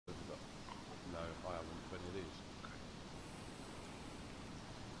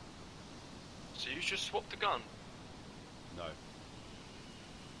You just swapped the gun? No.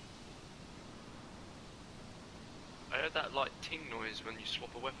 I heard that like ting noise when you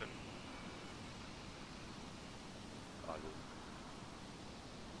swap a weapon. I will.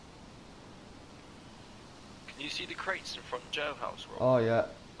 Can you see the crates in front of jailhouse, Rob? Oh yeah,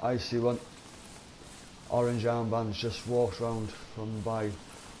 I see one. Orange armbands just walked round from by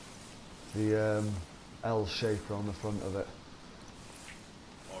the L shape on the front of it.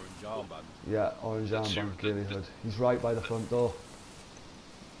 Orange armband. Yeah, orange That's armband, your- ghillie hood. He's right by the front door.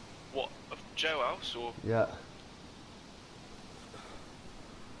 What, of jailhouse or? Yeah.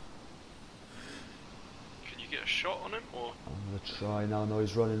 Can you get a shot on him or? I'm gonna try now. No,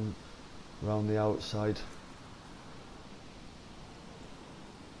 he's running around the outside.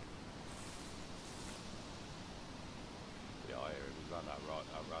 Yeah, I hear him. He's round that right.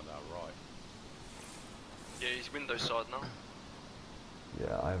 Round that right. Yeah, he's window side now.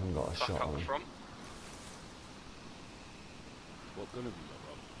 Yeah, I haven't got a Back shot up on the him. front. What gun have you got,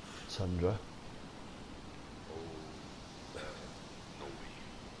 Rob? Tundra. Oh, No way.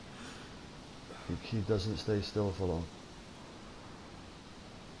 He doesn't stay still for long.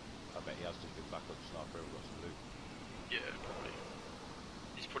 I bet he has just been back up to sniper and got some loot. Yeah, probably.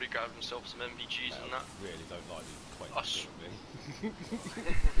 He's probably grabbed himself some MVGs and that. I really don't like these Us. acquaintances with me.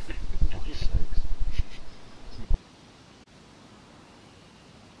 Fuck's sakes.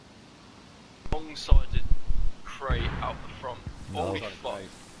 Long-sided crate out the front. No. Holy Outside the fuck. cave.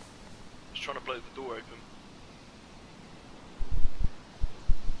 Just trying to blow the door open.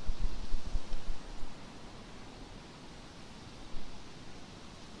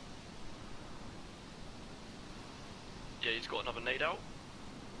 Yeah, he's got another nade out.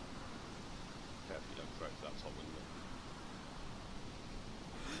 Careful you don't throw it to that top window.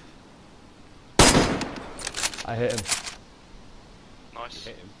 I hit him. Nice.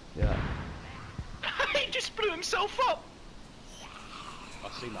 You hit him. Yeah. He just blew himself up!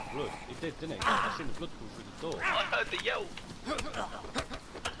 I've seen that blood. He did, didn't he? I've seen the blood come through the door. I heard the yell.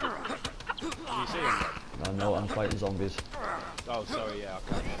 Did you see him, Rob? I know, I'm fighting zombies. Oh, sorry, yeah, I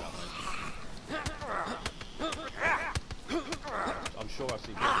can't hear that, mate. I'm sure I've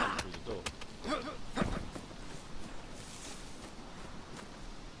seen blood come through the door.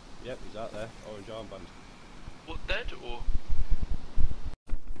 Yep, he's out there. Orange armband. What, dead or?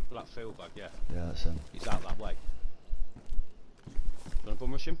 That field bag, yeah. Yeah, that's him. He's out that way. You wanna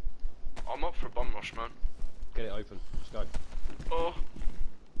bum rush him? I'm up for a bum rush, man. Get it open. Let's go. Oh,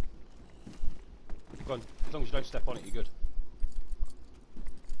 Go on. As long as you don't step on it, you're good.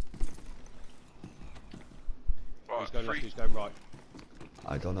 right, Who's going left, free. who's going right?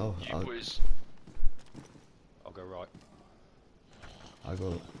 I don't know. You boys. I'll go right. I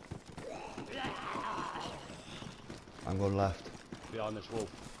go. I'm going left. Behind this wall.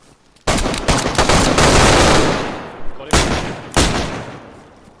 Got him.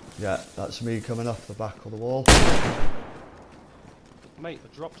 Yeah, that's me coming off the back of the wall. Mate,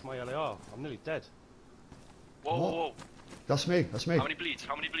 I dropped my LAR. I'm nearly dead. Whoa, What? whoa, whoa. That's me. That's me. How many bleeds?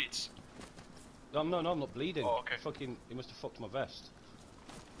 How many bleeds? No, I'm not bleeding. Oh, okay. Fucking, he must have fucked my vest.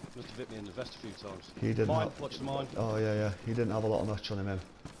 He must have hit me in the vest a few times. He didn't. Mine, watch the mine. Oh yeah, yeah. He didn't have a lot of much on him.